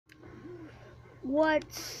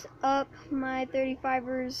What's up, my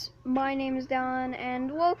 35ers? My name is Don,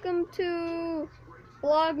 and welcome to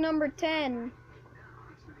vlog number 10.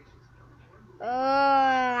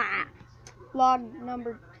 Vlog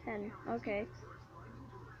number 10. Okay.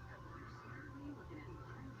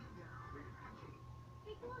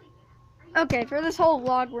 Okay, for this whole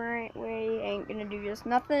vlog, we ain't gonna do just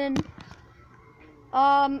nothing.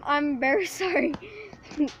 I'm very sorry.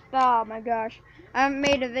 Oh my gosh, I haven't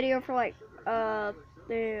made a video for like 3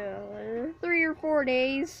 or 4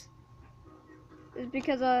 days. It's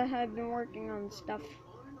because I've been working on stuff.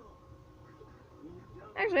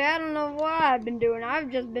 Actually, I don't know what I've been doing. I've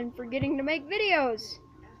just been forgetting to make videos.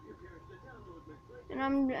 And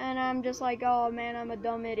I'm just like, oh man, I'm a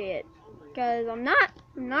dumb idiot. Cause I'm not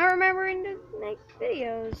remembering to make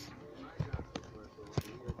videos.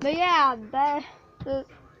 But yeah,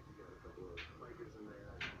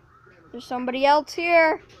 there's somebody else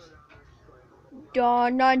here.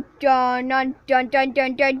 Dun dun dun dun dun dun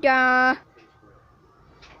dun dun dun.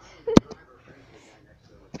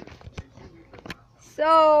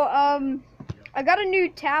 So, I got a new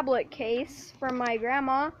tablet case from my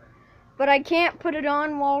grandma, but I can't put it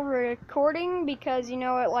on while recording because, you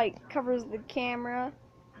know, it like covers the camera.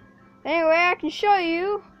 Anyway, I can show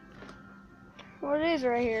you what it is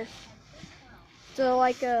right here. It's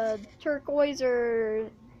like a turquoise or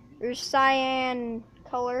cyan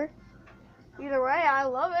color. Either way, I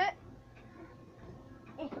love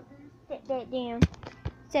it. Set that down.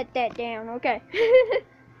 Set that down. Okay.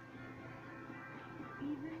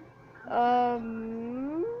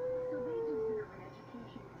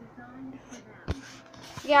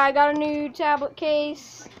 Yeah, I got a new tablet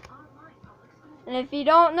case. And if you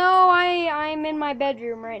don't know, I'm in my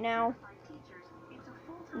bedroom right now.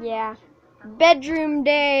 Yeah. Bedroom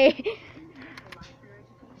day.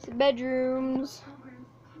 It's bedrooms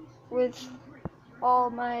with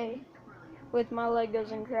my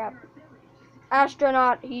Legos and crap.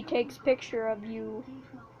 Astronaut, he takes picture of you.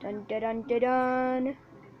 Dun dun dun dun dun.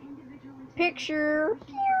 Picture.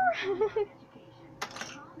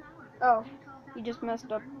 Oh, he just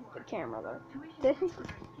messed up the camera though.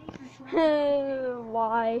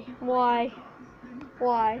 Why? Why?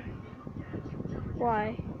 Why?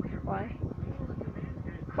 Why? Why?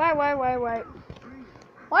 Why? Why? Why? Why?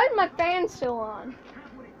 Why is my fan still on?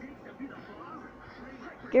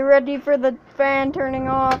 Get ready for the fan turning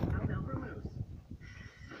off.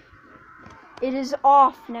 It is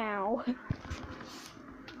off now.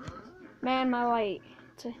 Man, my light.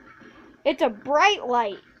 It's a bright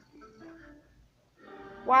light.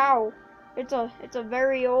 Wow. It's a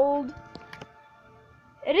very old.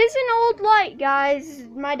 It is an old light, guys.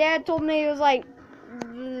 My dad told me it was like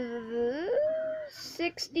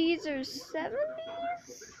 60s or 70s?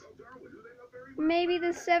 Maybe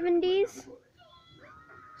the 70s?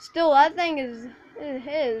 Still, that thing is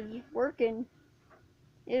working.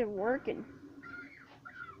 It's working.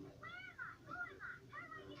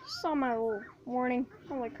 Saw my little warning.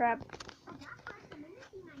 Holy crap.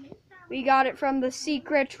 We got it from the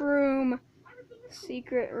secret room.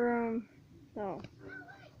 Secret room. Oh. Oh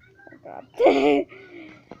god.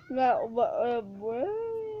 What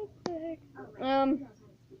the heck?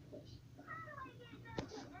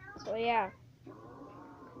 So yeah.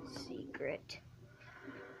 Secret.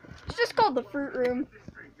 It's just called the fruit room.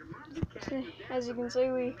 As you can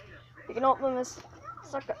see, we can open this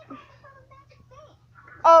sucker.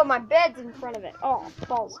 Oh, my bed's in front of it. Oh,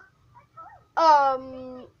 balls.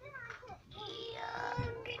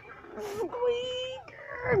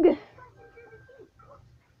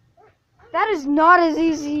 That is not as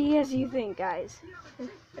easy as you think, guys.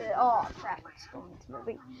 Oh, crap. It's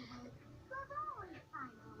moving.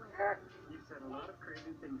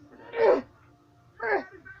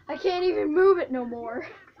 I can't even move it no more.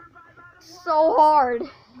 It's so hard.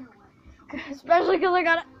 Especially because I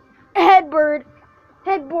got a headboard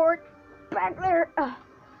back there.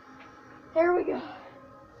 There we go.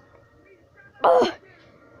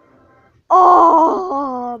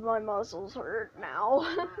 Oh, my muscles hurt now.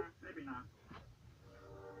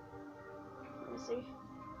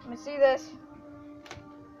 Let me see this.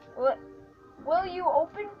 Will you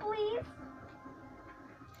open, please?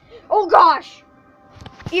 Oh gosh!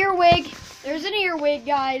 Earwig. There's an earwig,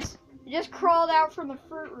 guys. It just crawled out from the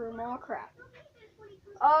fruit room. Oh crap.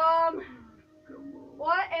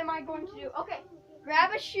 What am I going to do? Okay,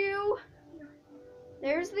 grab a shoe.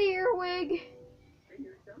 There's the earwig.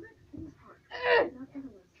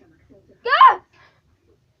 Ah!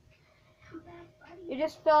 It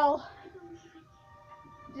just fell.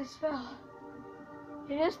 It just fell.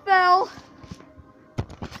 It just fell.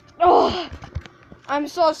 Oh, I'm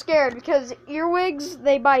so scared because earwigs,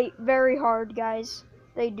 they bite very hard, guys.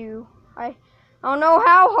 They do. I don't know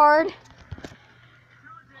how hard.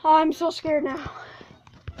 Oh, I'm so scared now.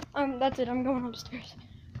 That's it. I'm going upstairs.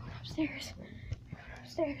 Upstairs.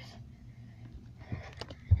 Upstairs.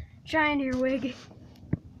 Giant earwig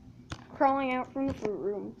crawling out from the fruit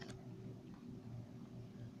room.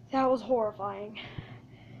 That was horrifying.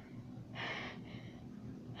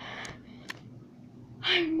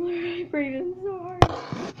 I'm literally breathing so hard.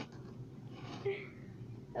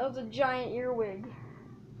 That was a giant earwig.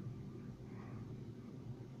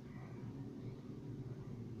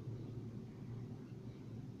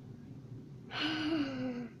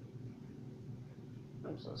 I'm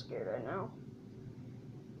so scared right now.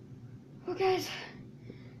 Well, guys,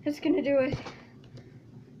 that's gonna do it.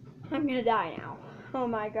 I'm gonna die now. Oh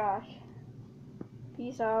my gosh.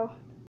 Peace out.